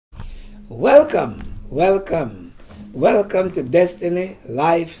Welcome, welcome, welcome to Destiny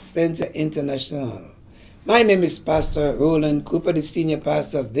Life Center International. My name is Pastor Roland Cooper, the senior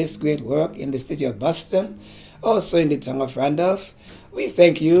pastor of this great work in the city of Boston, also in the town of Randolph. We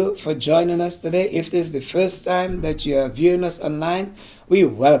thank you for joining us today. If this is the first time that you are viewing us online, we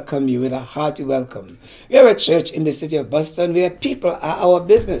welcome you with a hearty welcome. We are a church in the city of Boston where people are our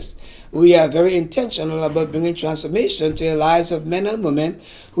business. We are very intentional about bringing transformation to the lives of men and women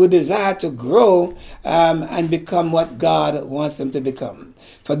who desire to grow and become what God wants them to become.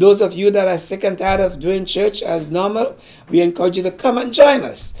 For those of you that are sick and tired of doing church as normal, we encourage you to come and join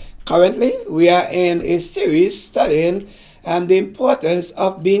us. Currently, we are in a series studying the importance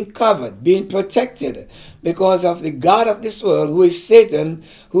of being covered, being protected, because of the God of this world, who is Satan,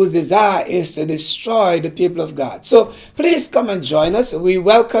 whose desire is to destroy the people of God. So please come and join us. We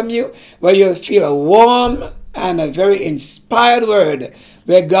welcome you, where you'll feel a warm and a very inspired word,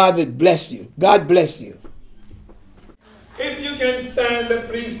 where God will bless you. God bless you. If you can stand,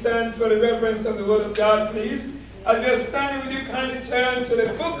 please stand for the reverence of the word of God, please. As you're standing with you, kindly turn to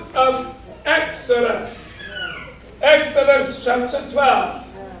the book of Exodus. Exodus chapter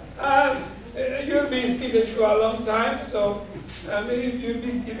 12. You'll be seated for a long time, so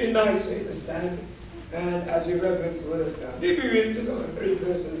it'd be nice for you to stand. And as we reverence the word of God, we'll be reading just over 3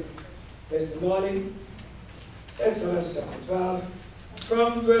 verses this morning. Exodus chapter 12,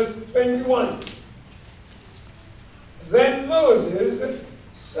 from verse 21. Then Moses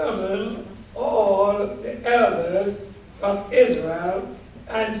summoned all the elders of Israel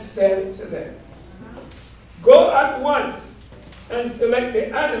and said to them, "Go at once and select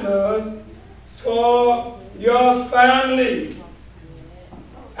the animals for your families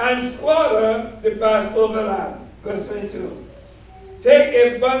and slaughter the Passover lamb." Verse 22. "Take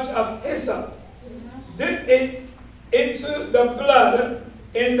a bunch of hyssop, dip it into the blood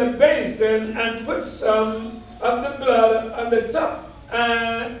in the basin, and put some of the blood on the top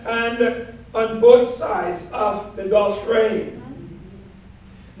and on both sides of the door frame.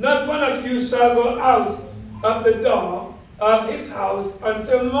 Not one of you shall go out of the door of his house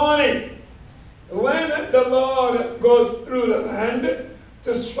until morning. When the Lord goes through the land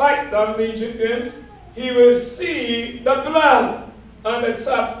to strike down the Egyptians, he will see the blood on the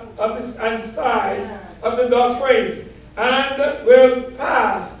top of the and sides of the door frames, and will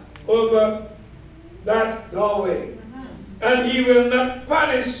pass over that doorway. And he will not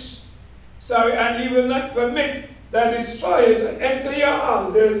he will not permit the destroyer to enter your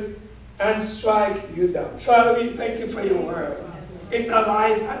houses and strike you down." Father, we thank you for your word. It's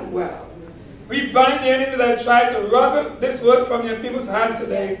alive and well. We bind the enemy that tried to rob this word from your people's hand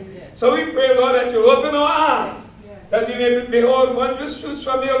today. So we pray, Lord, that you open our eyes, that we may behold wondrous truths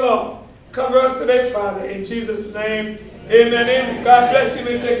from your law. Cover us today, Father, in Jesus' name. Amen. Amen. God bless you.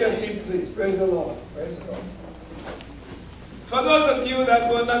 May take your seats, please. Praise the Lord. Praise the Lord. For those of you that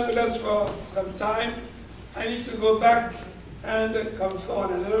were not with us for some time, I need to go back and come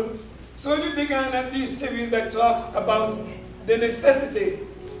forward a little. So we began this series that talks about the necessity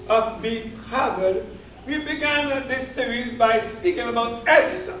of being covered. We began this series by speaking about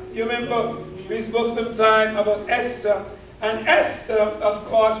Esther. You remember we spoke some time about Esther. And Esther, of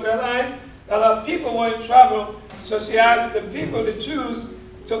course, realized that her people were in trouble. So she asked the people, the Jews,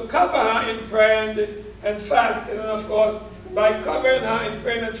 to cover her in prayer and fasting. And of course, by covering her in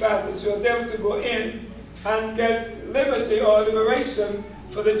prayer and fasting, she was able to go in and get liberty or liberation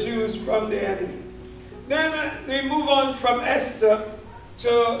for the Jews from the enemy. Then we move on from Esther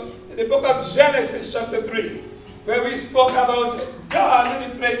to the book of Genesis chapter 3, where we spoke about God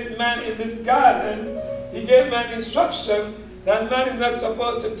when he placed man in this garden. He gave man instruction that man is not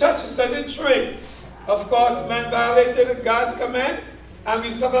supposed to touch a certain tree. Of course, man violated God's command, and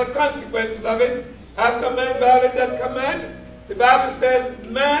we suffer the consequences of it. After man violated that command, the Bible says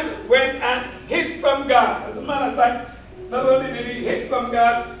man went and hid from God. As a matter of fact, not only did he hid from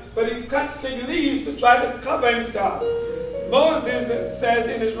God, but he cut fig leaves to try to cover himself. Moses says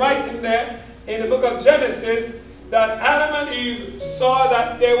in his writing there, in the book of Genesis, that Adam and Eve saw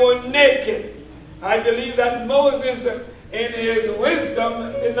that they were naked. I believe that Moses, in his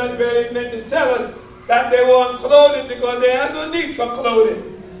wisdom, did not really meant to tell us that they were unclothed, because they had no need for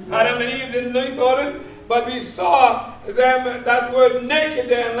clothing. Adam and Eve didn't need clothing, but we saw them that word naked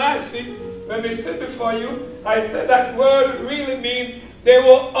there. And last week, when we stood before you, I said that word really means they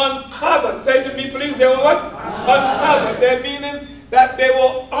were uncovered. Say to me, please, they were what? Uncovered. They're meaning that they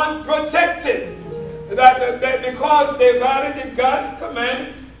were unprotected. That because they violated God's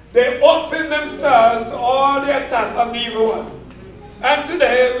command, they opened themselves to all the attack of the evil one. And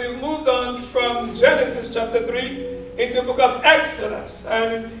today we moved on from Genesis chapter 3 into the book of Exodus.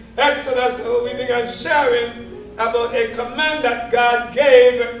 And in Exodus, we began sharing about a command that God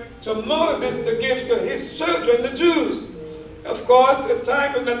gave to Moses to give to his children, the Jews. Of course, the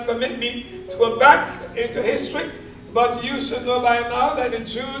time will not permit me to go back into history, but you should know by now that the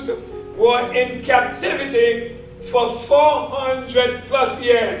Jews were in captivity for 400 plus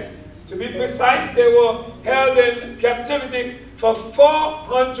years. To be precise, they were held in captivity for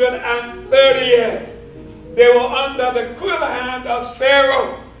 430 years. They were under the cruel hand of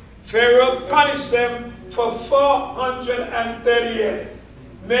Pharaoh. Pharaoh punished them for 430 years.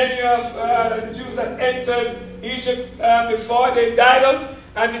 Many of the Jews that entered Egypt before they died out,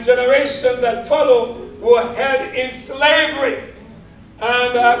 and the generations that followed were held in slavery.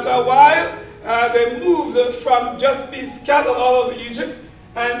 And after a while, they moved from just being scattered all over Egypt,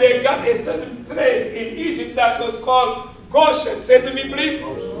 and they got a certain place in Egypt that was called Goshen. Say to me, please.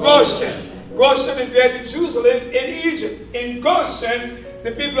 Goshen. Goshen is where the Jews lived in Egypt. In Goshen,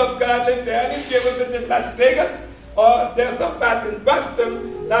 the people of God lived there. And if you ever visit Las Vegas, or there are some parts in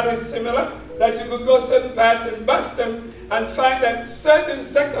Boston that is similar, that you could go certain parts in Boston and find that certain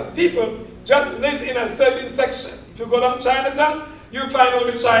sect of people just live in a certain section. If you go down Chinatown, you find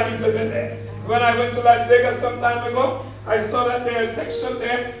only Chinese living there. When I went to Las Vegas some time ago, I saw that there is a section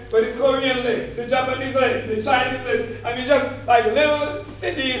there where the Korean lives, the Japanese live, the Chinese live. I mean, just like little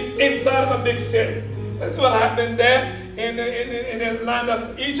cities inside of a big city. That's what happened there in the land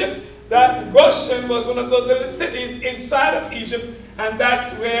of Egypt. That Goshen was one of those little cities inside of Egypt, and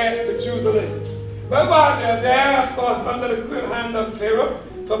that's where the Jews lived. Well, while they're there, of course, under the cruel hand of Pharaoh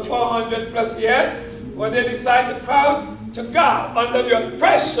for 400 plus years, when they decide to cry out to God under the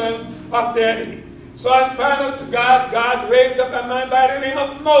oppression of the enemy. So I cried out to God. God raised up a man by the name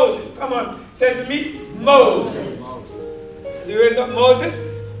of Moses. Come on, say to me, Moses. He raised up Moses,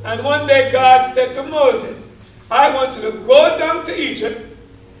 and one day God said to Moses, I want you to go down to Egypt,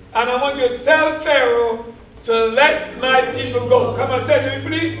 and I want you to tell Pharaoh to let my people go. Come on, say to me,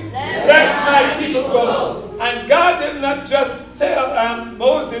 please. Let my people go. And God did not just tell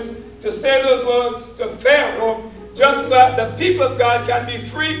Moses to say those words to Pharaoh, just so that the people of God can be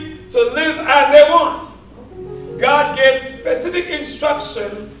free to live as they want. God gave specific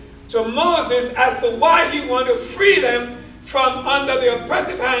instruction to Moses as to why he wanted to free them from under the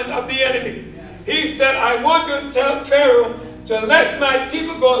oppressive hand of the enemy. He said, I want you to tell Pharaoh to let my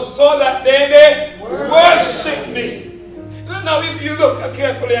people go so that they may worship me. Now, if you look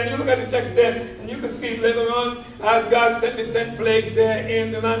carefully and you look at the text there, and you can see later on, as God sent the 10 plagues there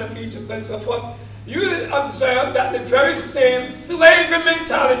in the land of Egypt and so forth, you observe that the very same slavery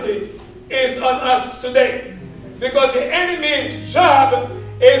mentality is on us today. Because the enemy's job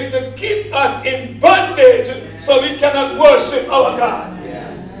is to keep us in bondage so we cannot worship our God.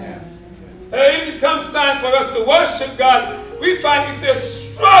 If it comes time for us to worship God, we find it's a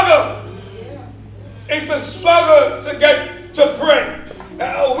struggle. It's a struggle to get to pray.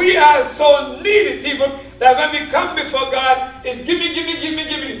 We are so needy people that when we come before God, it's give me, give me, give me,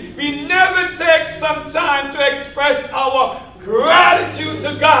 give me. We never take some time to express our gratitude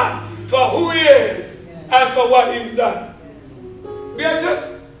to God for who He is and for what He's done. We are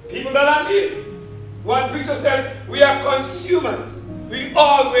just people that are needy. One preacher says we are consumers. We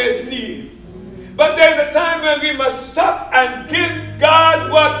always need. But there's a time when we must stop and give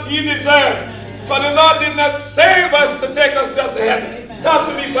God what He deserves. For the Lord did not save us to take us just to heaven. Talk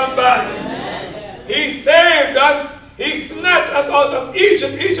to me, somebody. He saved us. He snatched us out of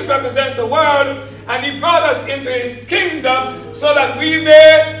Egypt. Egypt represents the world. And He brought us into His kingdom so that we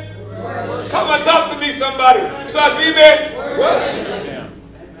may come and talk to me, somebody. So that we may worship Him.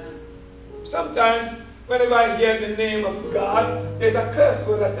 Sometimes, whenever I hear the name of God, there's a curse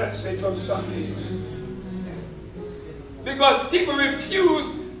word attached to it from some people. Because people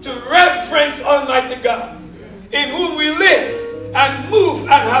refuse to reverence Almighty God, in whom we live and move and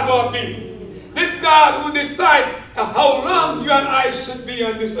have our being. This God who decides how long you and I should be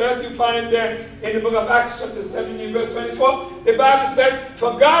on this earth. You find there in the book of Acts chapter 17 verse 24. The Bible says,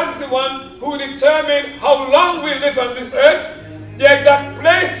 for God is the one who determined how long we live on this earth, the exact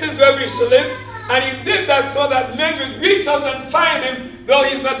places where we should live, and He did that so that men would reach out and find Him, though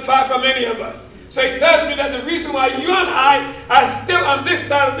He's not far from any of us. So it tells me that the reason why you and I are still on this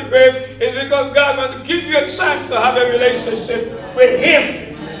side of the grave is because God wants to give you a chance to have a relationship with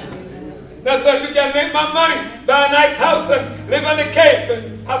Him. It's not so we can make more money, buy a nice house and live on the Cape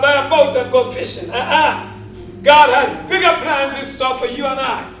and buy a boat and go fishing. God has bigger plans in store for you and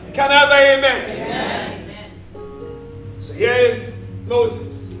I. Can I have an amen? Amen. So here is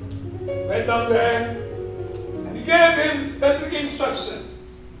Moses. Went down there and He gave him specific instructions.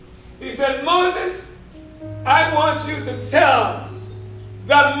 He says, Moses, I want you to tell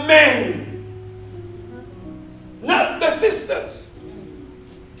the men, not the sisters.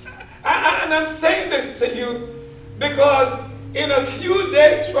 And I'm saying this to you because in a few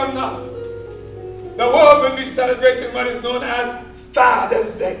days from now, the world will be celebrating what is known as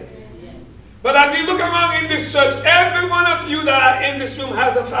Father's Day. But as we look around in this church, every one of you that are in this room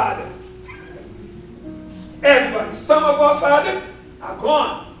has a father. Everybody. Some of our fathers are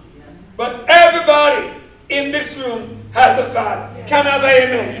gone. But everybody in this room has a father. Can I have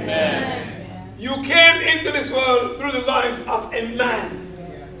amen? Amen. You came into this world through the loins of a man.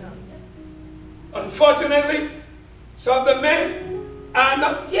 Unfortunately, some of the men are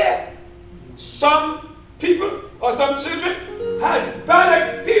not here. Some people or some children has bad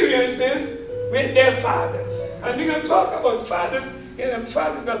experiences with their fathers. And we're going to talk about fathers in a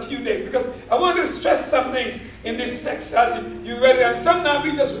few days, because I want to stress some things in this text as you read it. And sometimes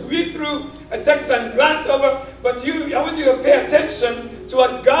we just read through a text and glance over, but I want you to pay attention to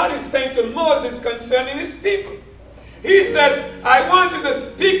what God is saying to Moses concerning his people. He says, I want you to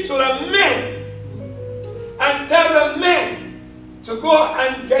speak to the men and tell the men to go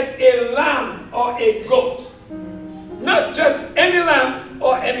and get a lamb or a goat. Not just any lamb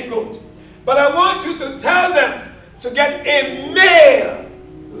or any goat. But I want you to tell them to get a male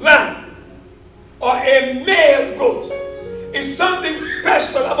lamb or a male goat. It's something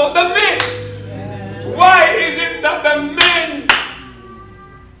special about the men. Why is it that the men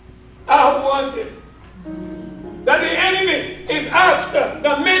are wanted? That the enemy is after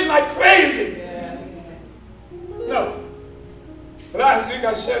the men like crazy? No. Last week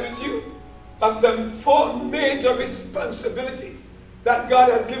I shared with you of the 4 major responsibilities that God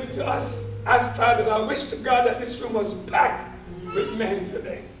has given to us as fathers. I wish to God that this room was packed with men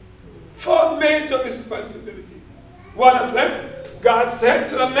today. 4 major responsibilities. One of them, God said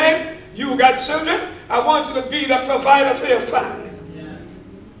to the men, you got children, I want you to be the provider for your family.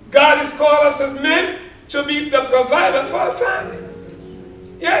 God has called us as men to be the provider for our families.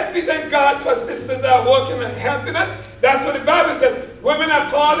 Yes, we thank God for sisters that are working and helping us. That's what the Bible says. Women are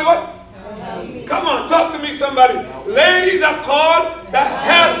called to what? Come on, talk to me, somebody. Ladies are called the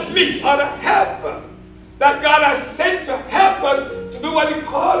helpmeet or the helper that God has sent to help us to do what He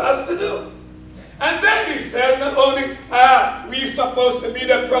called us to do. And then He says not only are we supposed to be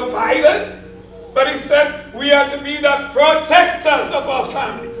the providers, but He says we are to be the protectors of our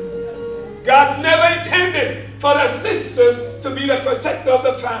families. God never intended for the sisters to be the protector of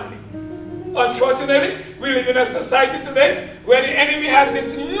the family. Unfortunately, we live in a society today where the enemy has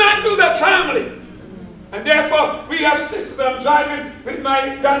dismantled the family. And therefore, we have sisters. I'm driving with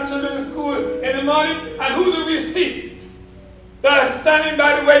my grandchildren to school in the morning, and who do we see? That are standing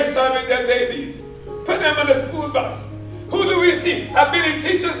by the wayside with their babies. Put them on the school bus. Who do we see? I've been in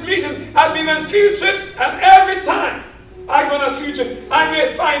teachers' meetings. I've been on field trips, and every time I go on a field trip, I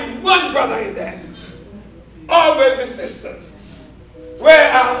may find one brother in there. Always the sisters.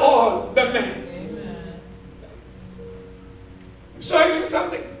 Where are all the men? I'm showing you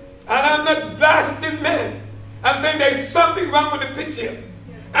something. And I'm not blasting men. I'm saying there's something wrong with the picture.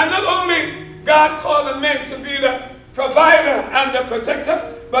 And not only God called the men to be the provider and the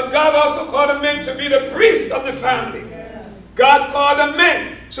protector, but God also called the men to be the priest of the family. God called the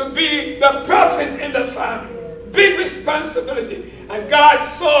men to be the prophet in the family. Big responsibility. And God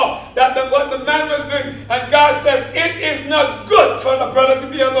saw that what the man was doing, and God says, it is not good for the brother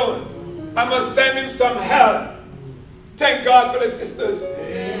to be alone. I must send him some help. Thank God for the sisters.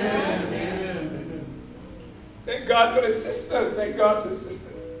 Amen. Thank God for the sisters. Thank God for the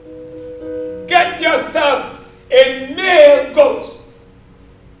sisters. Get yourself a male goat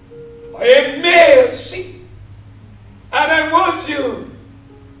or a male sheep. And I want you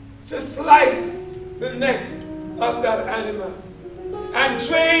to slice the neck of that animal and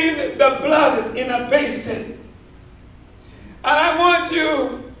drain the blood in a basin. And I want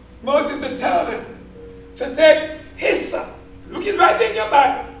you, Moses, to tell them to take hyssop. Look it right there in your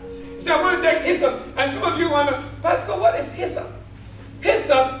Bible. He said, I want to take hyssop. And some of you wonder, Pastor, what is hyssop?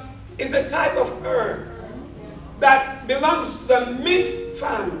 Hyssop is a type of herb that belongs to the mint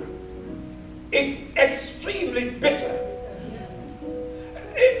family. It's extremely bitter.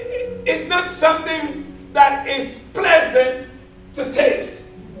 It's not something that is pleasant to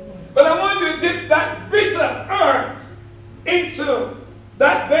taste. But I want you to dip that bitter herb into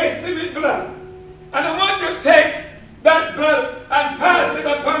that basin with blood. And I want you to take that blood and pass it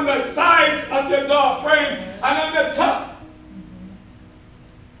upon the sides of your door frame and on the top.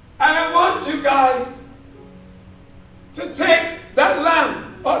 And I want you guys to take that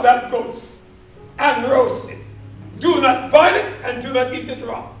lamb or that goat and roast it. Do not boil it and do not eat it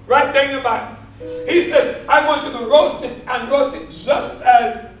raw. Right there in the Bible. He says, I want you to roast it and roast it just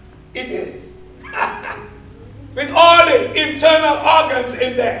as it is. With all the internal organs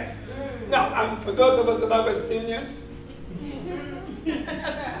in there. Now, for those of us that are West Indians,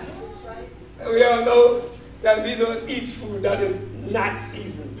 we all know that we don't eat food that is not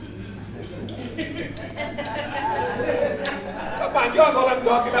seasoned. Come on, you all know what I'm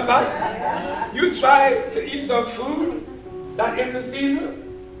talking about. You try to eat some food that isn't seasoned.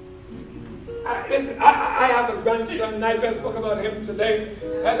 Listen, I have a grandson, I just spoke about him today,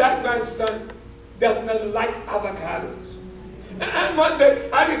 and that grandson does not like avocados. And one day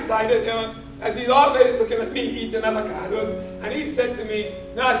I decided, as he's always looking at me eating avocados, and he said to me,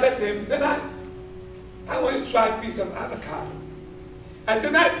 I said to him, I want to try a piece of avocado. I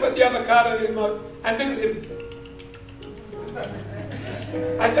said, I put the avocado in his mouth, and this is him.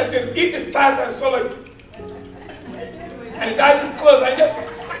 I said to him, eat this fast and swallow it. And his eyes is closed, I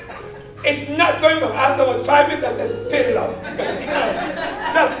it's not going to after about 5 minutes, I said, spit it out.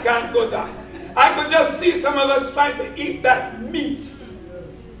 Just can't go down. I could just see some of us trying to eat that meat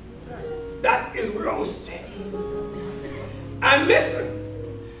that is roasted. And listen,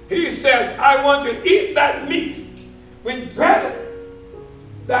 he says, I want to eat that meat with bread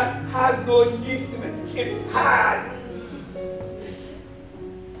that has no yeast in it. It's hard.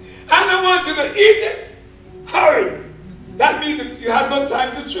 And I want you to eat it, hurry. That means you have no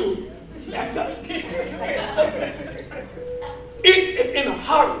time to chew. Eat it in a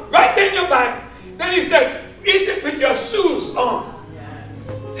hurry, right there in your Bible. Then he says, eat it with your shoes on.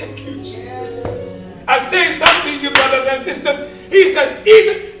 Thank you, Jesus. I'm saying something to you, brothers and sisters. He says, eat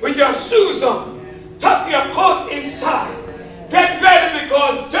it with your shoes on. Tuck your coat inside. Get ready,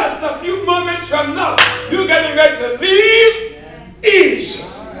 because just a few moments from now, you're getting ready to leave Egypt.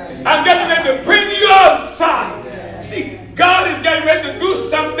 I'm getting ready to bring you outside. See, God is getting ready to do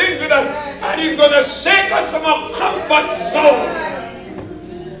some things with us, and He's going to shake us from our comfort zone.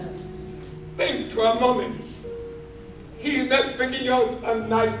 Think for a moment. He's not bringing you out on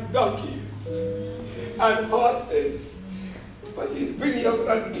nice donkeys and horses, but He's bringing you out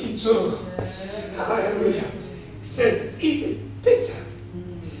on people. Hallelujah. He says, eat it bitter.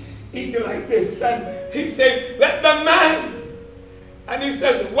 Eat it like this. And He said, let the man. And He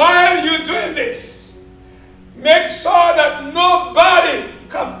says, while you're doing this, make sure that nobody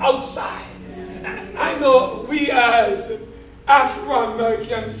come outside. I know we as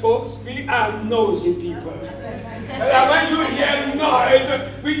Afro-American folks, we are nosy people. And when you hear noise,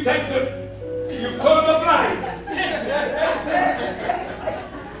 we tend to, you pull the blind.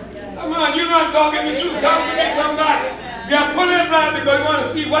 Come on, you know I'm talking the truth. Talk to me somebody. We are pulling the blind because we want to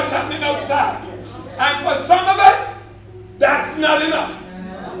see what's happening outside. And for some of us, that's not enough.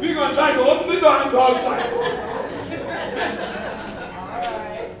 We're going to try to open the door and go outside.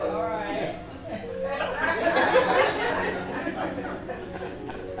 All right.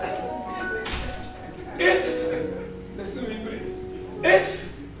 Listen to me please, if,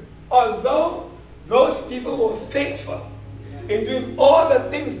 although those people were faithful in doing all the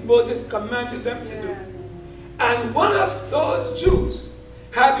things Moses commanded them to do, and one of those Jews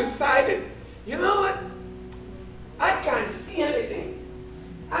had decided, you know what, I can't see anything.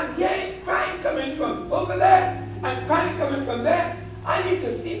 I'm hearing crying coming from over there and crying coming from there. I need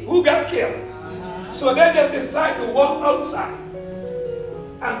to see who got killed. So they just decide to walk outside.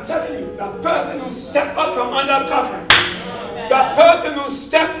 I'm telling you, the person who stepped out from under covering, the person who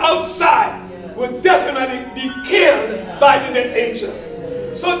stepped outside would definitely be killed by the death angel.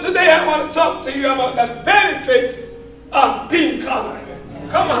 So today I want to talk to you about the benefits of being covered.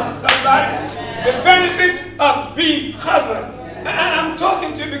 Come on, somebody. The benefit of being covered. And I'm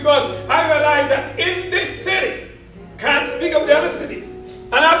talking to you because I realize that in this city, can't speak of the other cities,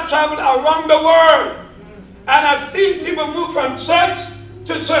 and I've traveled around the world, and I've seen people move from church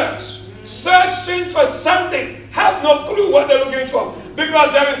to church, searching for something, have no clue what they're looking for,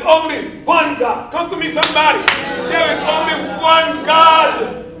 because there is only one God. Come to me, somebody. There is only one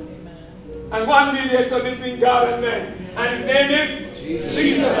God, and one mediator between God and man, and His name is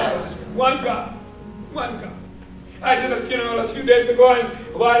Jesus. One God. One God. I did a funeral a few days ago, and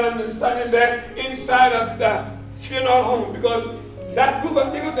while I'm standing there inside of the funeral home, because that group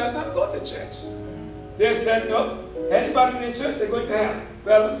of people does not go to church. They said, no, anybody in church, they're going to hell.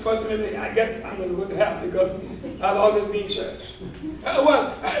 Well, unfortunately, I guess I'm going to go to hell because I've always been in church.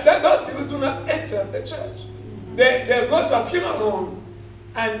 Those people do not enter the church. They go to a funeral home,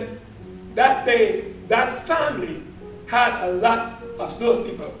 and that day, that family had a lot of those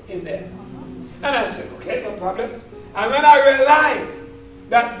people in there. And I said, okay, no problem. And when I realized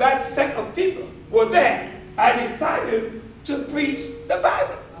that that set of people were there, I decided to preach the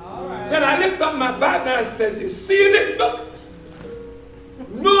Bible. All right. Then I lift up my Bible and I said, you see this book?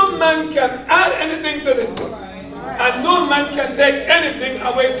 No man can add anything to this book. And no man can take anything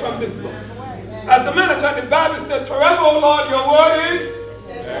away from this book. As a matter of fact, the Bible says, forever, O Lord, your word is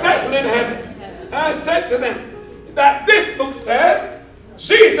settled in heaven. And I said to them that this book says,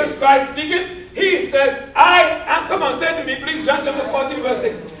 Jesus Christ speaking, he says, I am, come on, say to me, please, John chapter 14, verse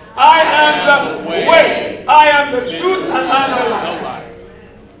 6. I am the way, I am the truth, and I am the life.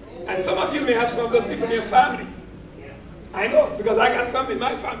 And some of you may have some of those people in your family. I know, because I got some in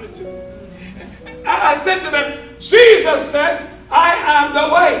my family too. I said to them, Jesus says, I am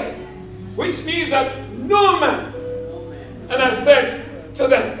the way. Which means that no man. And I said to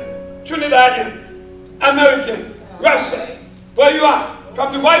them, Trinidadians, Americans, Russia, where you are,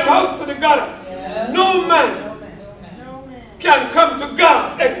 from the White House to the gutter, no man can come to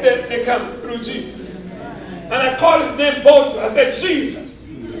God except they come through Jesus. And I called his name both. I said, Jesus.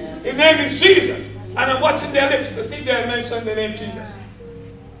 His name is Jesus. And I'm watching their lips to see if they mention the name Jesus.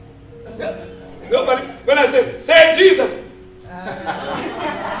 Nobody. When I said, say Jesus.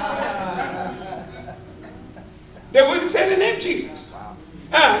 They wouldn't say the name Jesus.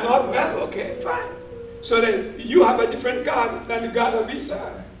 And I thought, well, okay, fine. So then you have a different God than the God of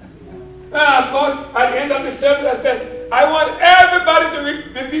Israel. And of course, at the end of the service, I says, I want everybody to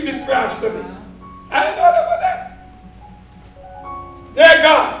repeat this prayer after me. I know about that. Dear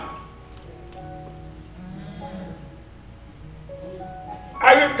God,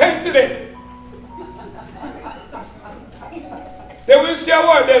 I repent today. They will say a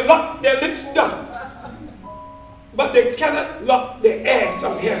word, they lock their lips down. But they cannot lock their ears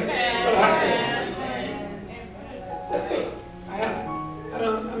from hearing what I have to say. That's it.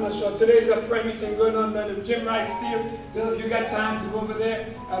 I'm not sure. Today is a prayer meeting going on at the Jim Rice Field. Those of you got time to go over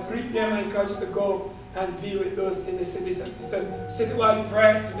there at 3 p.m. I encourage you to go and be with those in the city. It's a citywide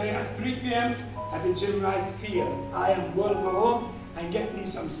prayer today at 3 p.m. at the Jim Rice Field. I am going to go home and get me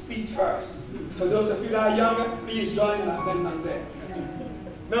some sleep first. For those of you that are younger, please join them on there.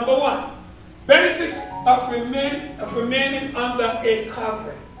 Number one, benefits of remaining under a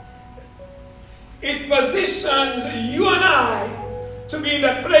covering. It positions you and I to be in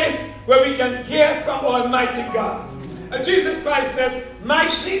a place where we can hear from Almighty God. Jesus Christ says, my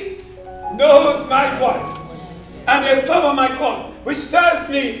sheep knows my voice, and they follow my call. Which tells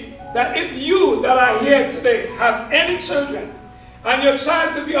me that if you that are here today have any children, and your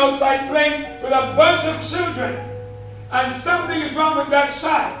child to be outside playing with a bunch of children, and something is wrong with that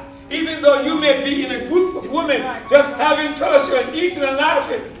child, even though you may be in a group of women just having fellowship and eating and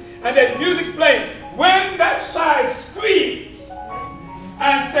laughing, and there's music playing, when that child screams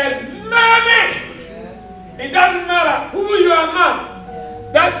and says, Mommy, it doesn't matter who you are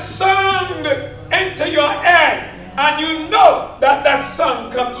among, that song enter your ears, and you know that that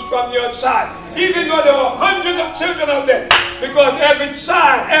song comes from your child, even though there were hundreds of children out there, because every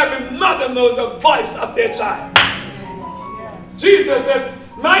child, every mother knows the voice of their child. Jesus says,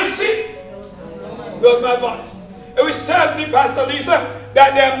 my sheep knows my voice. Which tells me, Pastor Lisa,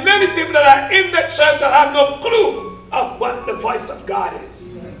 that there are many people that are in the church that have no clue of what the voice of God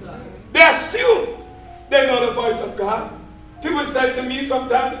is. They assume they know the voice of God. People say to me from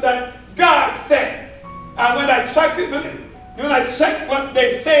time to time, God said. And when I try to believe, when I check what they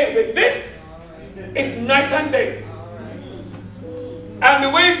say with this, it's night and day. And the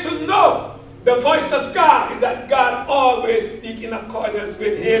way to know the voice of God is that God always speaks in accordance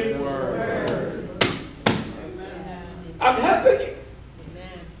with His word. I'm helping you.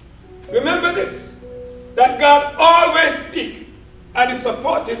 Remember this, that God always speaks and is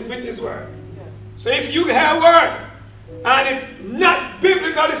supported with His word. So if you hear a word and it's not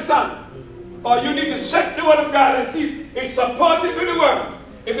biblically sound, or you need to check the word of God and see if it's supported with the word.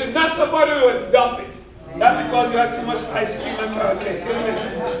 If it's not supported with the word, dump it. That's because you had too much ice cream and carrot cake.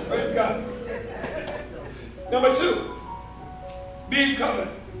 Amen. Praise God. Number two, being covered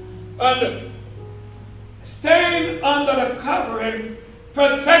under. Staying under the covering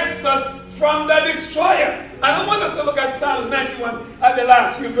protects us from the destroyer. And I want us to look at Psalms 91 at the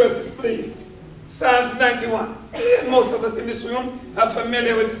last few verses, please. Psalms 91. Most of us in this room are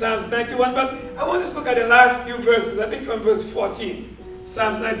familiar with Psalms 91, but I want us to look at the last few verses, I think from verse 14.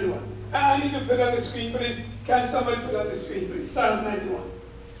 Psalms 91. I need to put on the screen, please. Can somebody put on the screen, please? Psalms 91.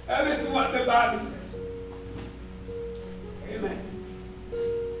 This is what the Bible says. Amen.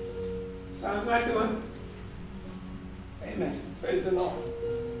 Psalms 91. Amen. Praise the Lord.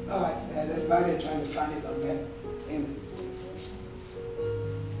 All right. Everybody trying to find it on there. Amen.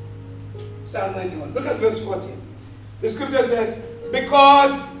 Psalm 91. Look at verse 14. The scripture says,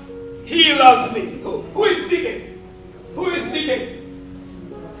 because He loves me. Who is speaking? Who is speaking?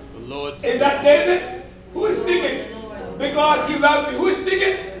 Lord. Is that David? Who is speaking? Because he loves me. Who is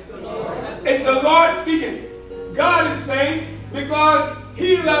speaking? It's the Lord speaking. God is saying, because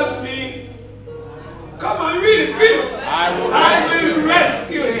he loves me. Come on, read it, read it. I will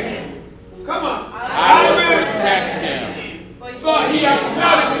rescue him. Come on. I will protect him. For he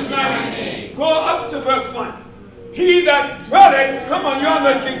acknowledges my name. Go up to verse 1. He that dwelleth, come on, you're on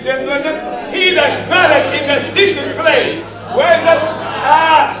the King James Version. He that dwelleth in the secret place, where is it?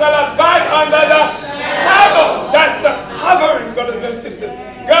 Shall abide under the shadow. That's the covering, brothers and sisters.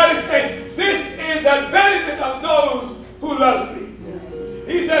 God is saying, this is the benefit of those who loves me.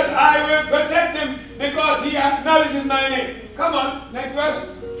 He says, I will protect him because he acknowledges my name. Come on, next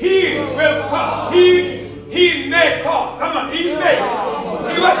verse. He will call. He may call. Come on, he may.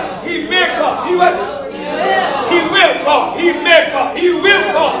 He what? He may call. He what? He will call. He may call. He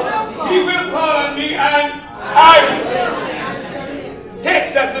will call. He will call on me and I will.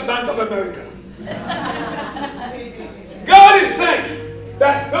 Take that to Bank of America. God is saying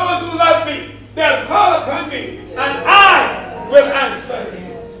that those who love me, they'll call upon me and I will answer.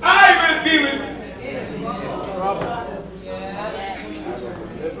 I will be with them.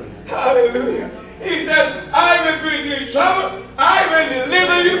 Hallelujah. He says, I will bring you in trouble. I will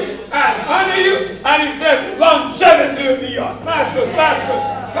deliver you and honor you. And he says, longevity will be yours. Last verse, last verse.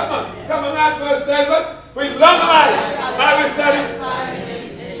 Come on, last verse says what? With long life, I will satisfy you.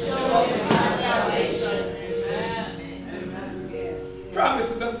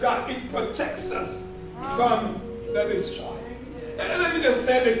 Promises of God, it protects us from the destroyer. And let me just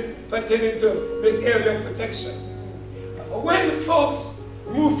say this pertaining to this area of protection. When folks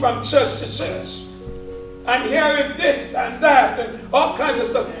move from church to church and hearing this and that and all kinds of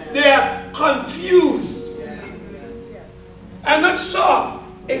stuff, they are confused. I'm not sure.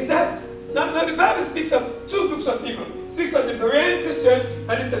 Is that now the Bible speaks of two groups of people. It speaks of the Berean Christians and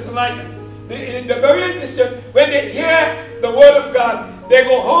the Thessalonians. The Berean Christians, when they hear the word of God, they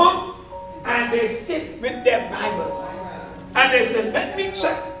go home and they sit with their Bibles. And they say, let me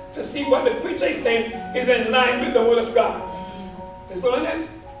check to see what the preacher is saying is in line with the word of God. Thessalonians?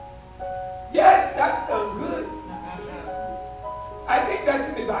 Yes, that sounds good. I think that's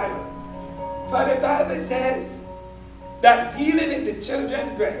in the Bible. But the Bible says that healing is the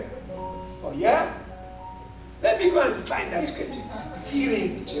children's bread. Oh yeah? Let me go and find that scripture. Healing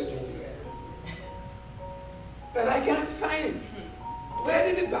is the children's bread. But I can't find it. Where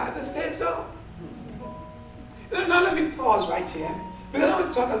did the Bible say so? Now let me pause right here, because I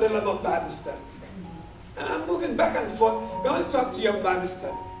want to talk a little about Bible study. And I'm moving back and forth. I want to talk to you about Bible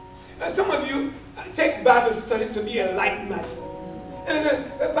study. Now some of you take Bible study to be a light matter. And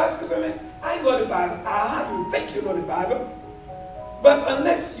the pastor, I know the Bible. You think you know the Bible. But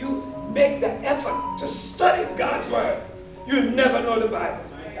unless you make the effort to study God's word, you never know the Bible.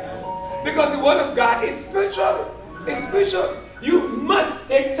 Because the word of God is spiritual. It's spiritual. You must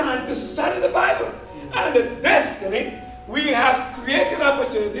take time to study the Bible. And the destiny, we have created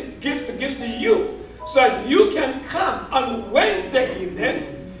opportunity, gift to you, so that you can come on Wednesday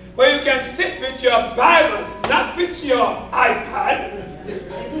evenings, where you can sit with your Bibles, not with your iPad.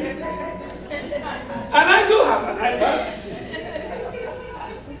 And I do have an iPad.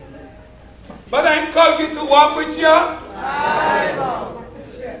 But I encourage you to walk with your Bible.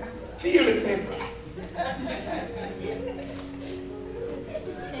 Feel the paper.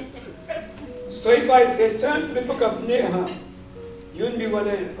 So if I say, turn to the book of Nahum, you wouldn't be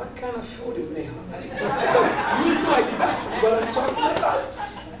wondering, what kind of food is Nahum? Because you know exactly what I'm talking about.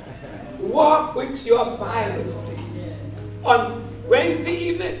 Walk with your Bibles, please. On Wednesday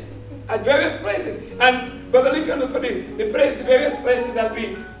evenings, at various places. And Brother Lincoln will put the various places that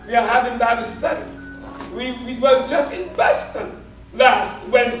we are having Bible study. We was just in Boston last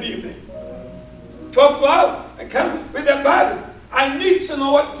Wednesday evening. Folks were out and come with their Bibles. I need to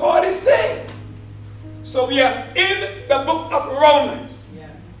know what Paul is saying. So we are in the book of Romans. Yeah.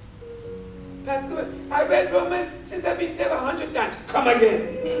 That's good. I read Romans since I've been saved 100 times. Come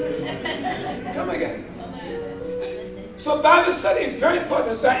again. Come again. So Bible study is very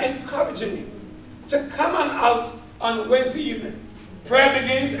important. So I'm encouraging you to come on out on Wednesday evening. Prayer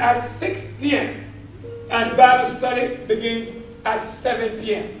begins at 6 p.m. and Bible study begins at 7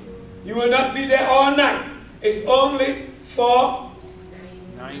 p.m. You will not be there all night. It's only for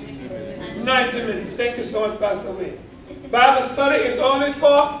 90 minutes. Thank you so much, Pastor Wayne. Bible study is only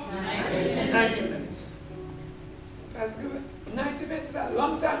for 90 minutes. Pastor Wayne, 90 minutes is a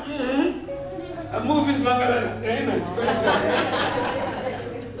long time. A movie is longer than that. Amen. Praise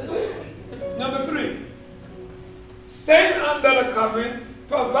God. Number 3. Staying under the covering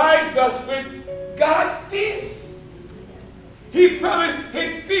provides us with God's peace. He promised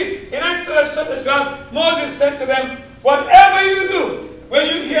his peace. In Exodus chapter 12, Moses said to them, whatever you do, when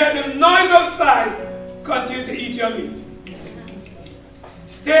you hear the noise outside, continue to eat your meat.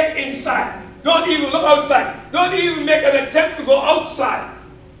 Stay inside. Don't even look outside. Don't even make an attempt to go outside.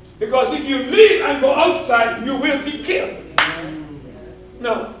 Because if you leave and go outside, you will be killed.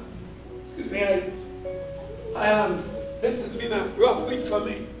 No. Excuse me. This has been a rough week for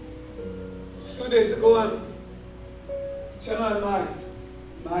me. 2 days ago, I'm turning on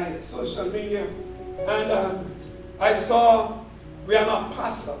my social media, and I saw Roland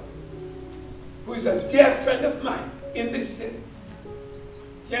Pastor, who is a dear friend of mine in this city.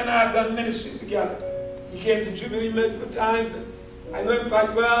 He and I have done ministries together. He came to Jubilee multiple times, and I know him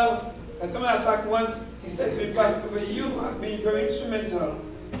quite well. As a matter of fact, once he said to me, Pastor, you have been very instrumental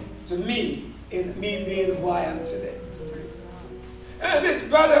to me in me being who I am today. And this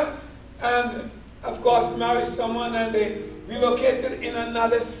brother, and of course, married someone, and they relocated in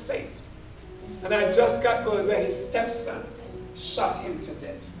another state. And I just got word where his stepson shot him to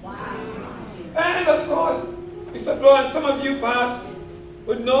death. Wow. And of course, Mr. Blow, and some of you perhaps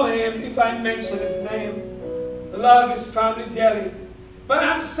would know him if I mention his name. Love his family dearly. But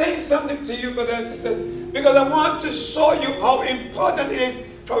I'm saying something to you, brothers and sisters, because I want to show you how important it is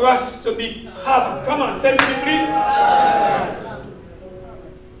for us to be covered. Come on, say it to me, please.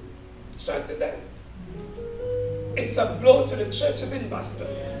 Start today. It's a blow to the churches in Boston.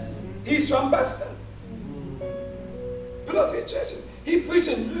 He's from Boston. Blow to the churches. He preached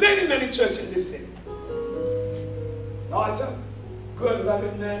in many, many churches in this city. Daughter, good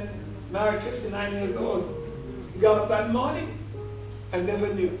loving man, married 59 years old. He got up that morning and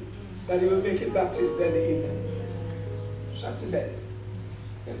never knew that he would make it back to his bed the evening. Shut to bed.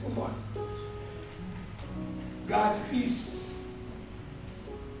 Let's move on. God's peace.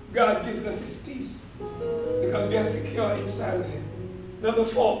 God gives us his peace because we are secure inside of him. Number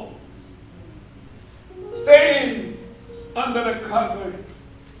 4, staying under the covering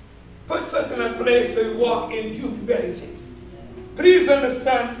puts us in a place where we walk in humility. Please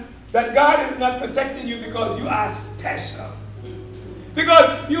understand that God is not protecting you because you are special.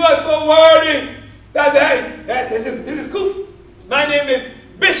 Because you are so worthy that, hey, this is Coop. My name is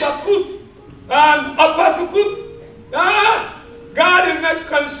Bishop Coop. Apostle Coop. God is not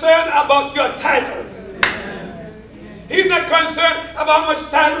concerned about your titles. He's not concerned about how much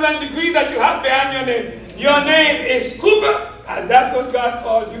title and degree that you have behind your name. Your name is Cooper, as that's what God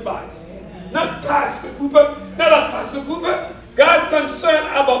calls you by. Not Pastor Cooper, not Apostle Cooper. God's concerned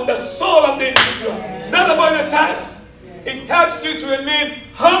about the soul of the individual, not about your title. It helps you to remain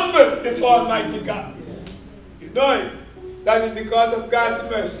humble before Almighty God. You know it. That is because of God's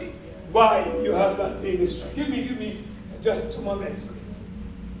mercy why you have not been destroyed. Give me just 2 more minutes, please.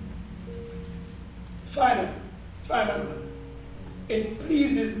 Final one. It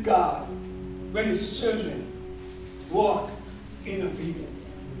pleases God when his children walk in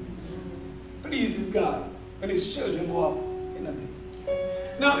obedience. Pleases God when his children walk in obedience.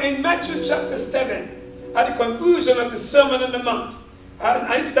 Now in Matthew chapter 7, at the conclusion of the Sermon on the Mount,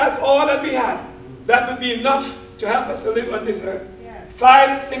 and if that's all that we had, that would be enough to help us to live on this earth.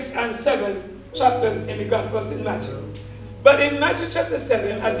 5, 6, and 7 chapters in the Gospel of St. Matthew. But in Matthew chapter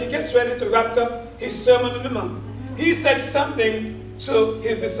 7, as he gets ready to wrap up his Sermon on the Mount, he said something to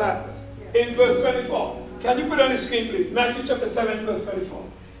his disciples. In verse 24. Can you put it on the screen, please? Matthew chapter 7, verse 24.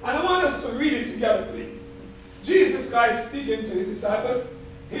 And I want us to read it together, please. Jesus Christ speaking to his disciples,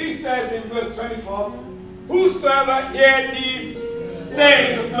 he says in verse 24, whosoever hear these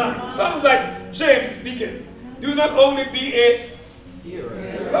sayings of mine. Sounds like James speaking. Do not only be a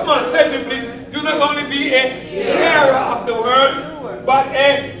hearer. Come on, say it please. Do not only be a hearer of the word, but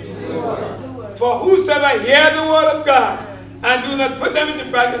a doer. For whosoever hear the word of God and do not put them into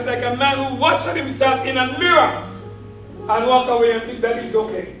practice, like a man who watches himself in a mirror and walk away and think that he's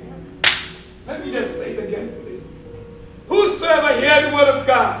okay. Let me just say it again, please. Whosoever hear the word of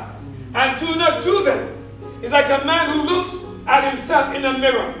God and do not do them is like a man who looks at himself in a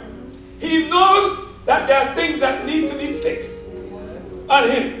mirror. He knows that there are things that need to be fixed on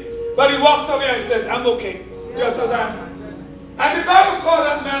him. But he walks away and says, I'm okay, just as I am. And the Bible calls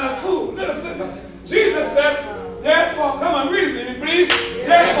that man a fool. Jesus says, therefore, come on, read with me, please.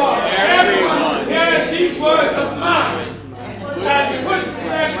 Therefore, everyone hears these words of mine and puts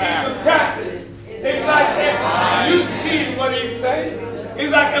them into practice. It's like you see what he's saying?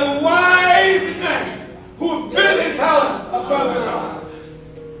 He's like a wise man who built his house above the ground.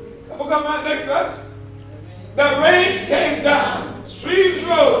 Come on, next verse. The rain came down, streams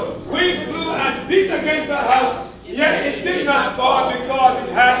rose, winds blew and beat against the house, yet it did not fall because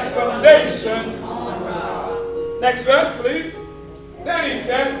it had foundation. Next verse, please. Then he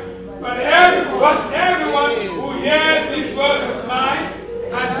says, but everyone who hears these words of mine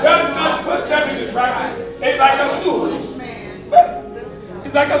and does not put them into practice is like a fool.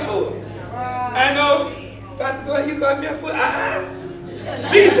 He's like a fool. I know, Pastor, God, you called me a fool.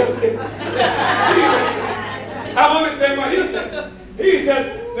 Jesus did. Jesus did. I'm only saying what he said. He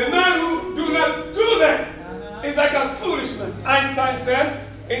says, the man who do not do them is like a foolish man. Einstein says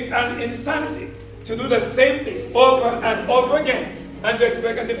it's an insanity to do the same thing over and over again and to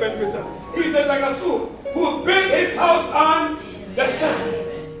expect a different result. He says like a fool who built his house on the sand.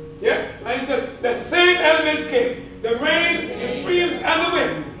 Yeah? And he says the same elements came. The rain, the streams, and the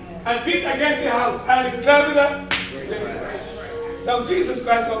wind, and beat against the house, and it fell with a. Now Jesus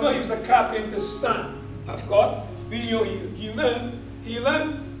Christ, although he was a carpenter's son, of course, we know he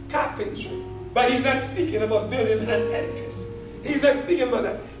learned carpentry. But he's not speaking about building an edifice. He's not speaking about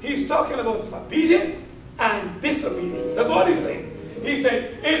that. He's talking about obedience and disobedience. That's what he's saying. He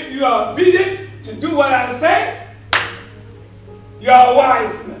said, if you are obedient to do what I say, you are a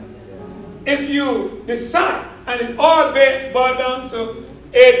wise man. If you decide, and it all boils down to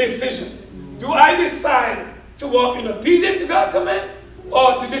a decision. Do I decide to walk in obedience to God's command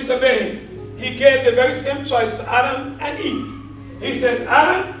or to disobey him? He gave the very same choice to Adam and Eve. He says,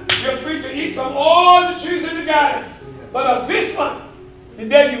 Adam, you're free to eat from all the trees in the garden. But of this one, the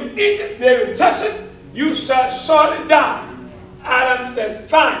day you eat it, the day you touch it, you shall surely die. Adam says,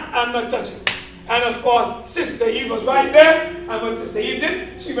 fine, I'm not touching it. And of course, Sister Eve was right there. And what Sister Eve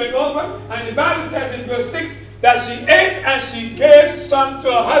did, she went over. And the Bible says in verse 6 that she ate and she gave some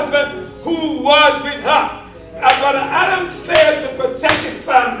to her husband who was with her. And Brother Adam failed to protect his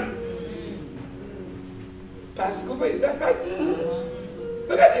family. Pastor Cooper, is that right?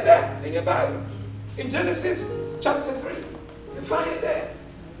 Look at it there in your Bible. In Genesis chapter 3. You find it there.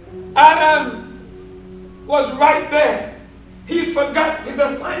 Adam was right there. He forgot his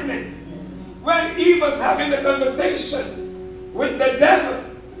assignment. When Eve was having the conversation with the devil,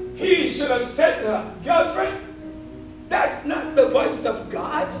 he should have said to her, girlfriend, that's not the voice of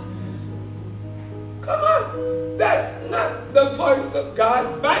God. Come on. That's not the voice of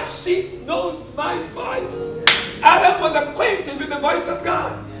God. My sheep knows my voice. Adam was acquainted with the voice of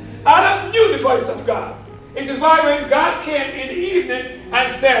God. Adam knew the voice of God. It is why when God came in the evening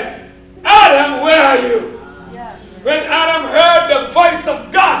and says, Adam, where are you? Yes. When Adam heard the voice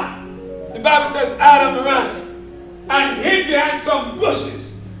of God, the Bible says Adam ran and hid behind some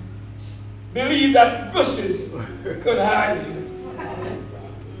bushes. Believe that bushes could hide you.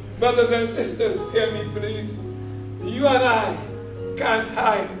 Brothers and sisters, hear me please. You and I can't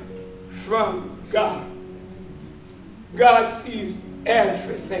hide from God. God sees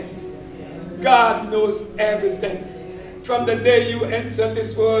everything. God knows everything. From the day you enter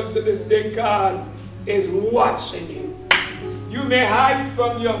this world to this day, God is watching you. You may hide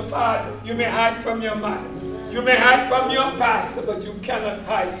from your father. You may hide from your mother. You may hide from your pastor, but you cannot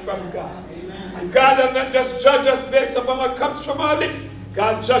hide from God. And God does not just judge us based upon what comes from our lips.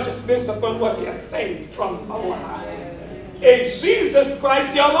 God judges based upon what he has said from our hearts. Is Jesus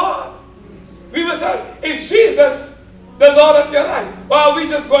Christ your Lord? We must have, is Jesus the Lord of your life? Or are we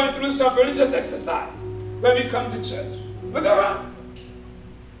just going through some religious exercise when we come to church? Look around.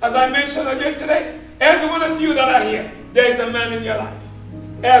 As I mentioned earlier today, every one of you that are here, there is a man in your life.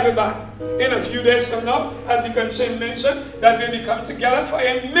 Everybody. In a few days from now, as the Conchin mentioned, that we will come together for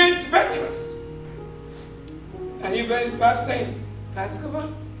a men's breakfast. And you guys perhaps saying, Pastor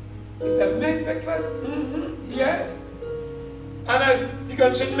Cooper, it's a men's breakfast? Yes. And as the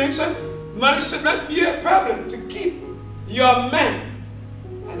Conchin mentioned, money should not be a problem to keep your man.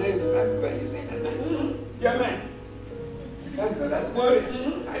 And as Pastor Cooper, you say that man? Your man. That's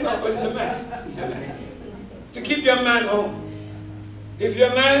worrying. I know, but it's a man. It's a man. To keep your man home. If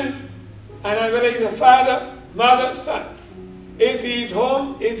your man, and whether he's a father, mother, son, if he's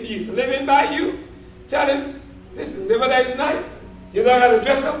home, if he's living by you, tell him, listen, the weather is nice. You don't have to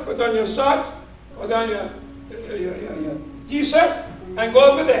dress up, put on your shorts, put on your t-shirt, and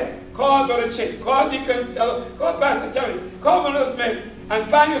go over there. Call Brother Chick, call Deacon, call Pastor Terrence, call one of those men, and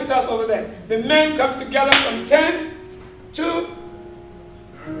find yourself over there. The men come together from 10 to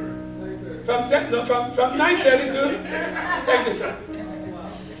from 9:30 to, thank you, sir.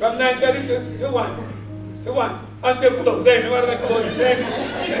 From 9:30 to 1. To 1. Until close. Amen. Whatever close is. Amen.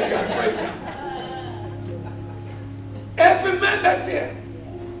 Praise God. Praise God. Every man that's here.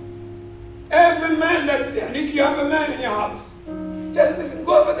 Every man that's here. And if you have a man in your house, tell him, listen,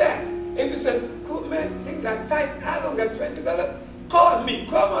 go over there. If he says, cool man, things are tight, I don't get $20, call me.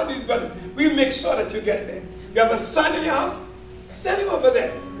 Call one of these brothers. We make sure that you get there. You have a son in your house, send him over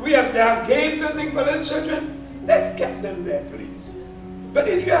there. We have games and things for little children. Let's get them there, please. But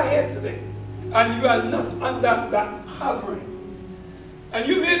if you are here today and you are not under that covering, and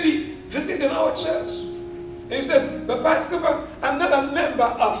you may be visiting our church, and you say, but Pastor Cooper, I'm not a member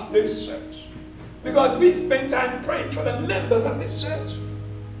of this church. Because we spend time praying for the members of this church.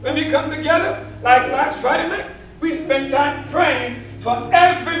 When we come together, like last Friday night, we spend time praying for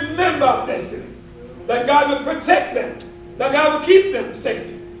every member of Destiny. That God will protect them. That God will keep them safe.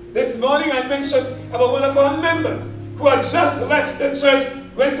 This morning I mentioned about one of our members who had just left the church,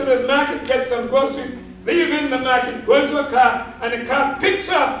 went to the market to get some groceries, leaving the market, going to a car, and the car picked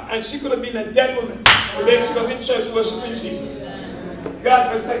her up, and she could have been a dead woman. Today she was in church worshiping Jesus.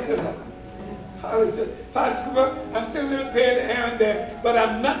 God protected her. Pastor Cooper, I'm still a little pain here and there, but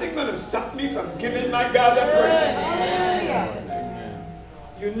nothing going to stop me from giving my God the praise.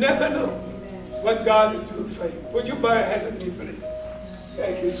 You never know what God will do for you. Would you bow your heads with me, please?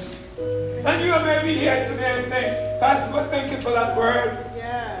 Thank you, Jesus. And you may be here today and saying, Pastor Cooper, thank you for that word.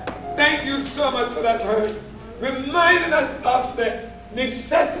 Thank you so much for that word. Reminding us of the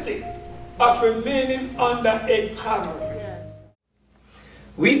necessity of remaining under a covering.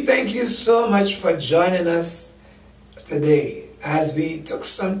 We thank you so much for joining us today as we took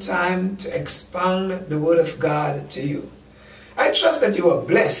some time to expound the Word of God to you. I trust that you are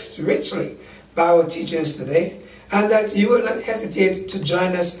blessed richly by our teachings today and that you will not hesitate to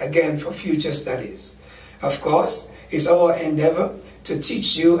join us again for future studies. Of course, it's our endeavor to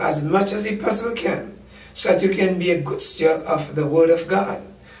teach you as much as we possibly can so that you can be a good steward of the Word of God.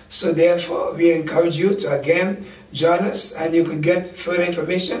 So therefore, we encourage you to again join us, and you can get further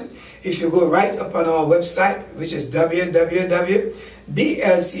information if you go right up on our website, which is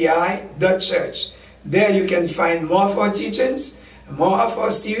www.dlci.church. There you can find more of our teachings, more of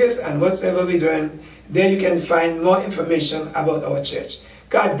our series, and whatever we're doing. There you can find more information about our church.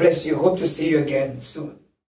 God bless you. Hope to see you again soon.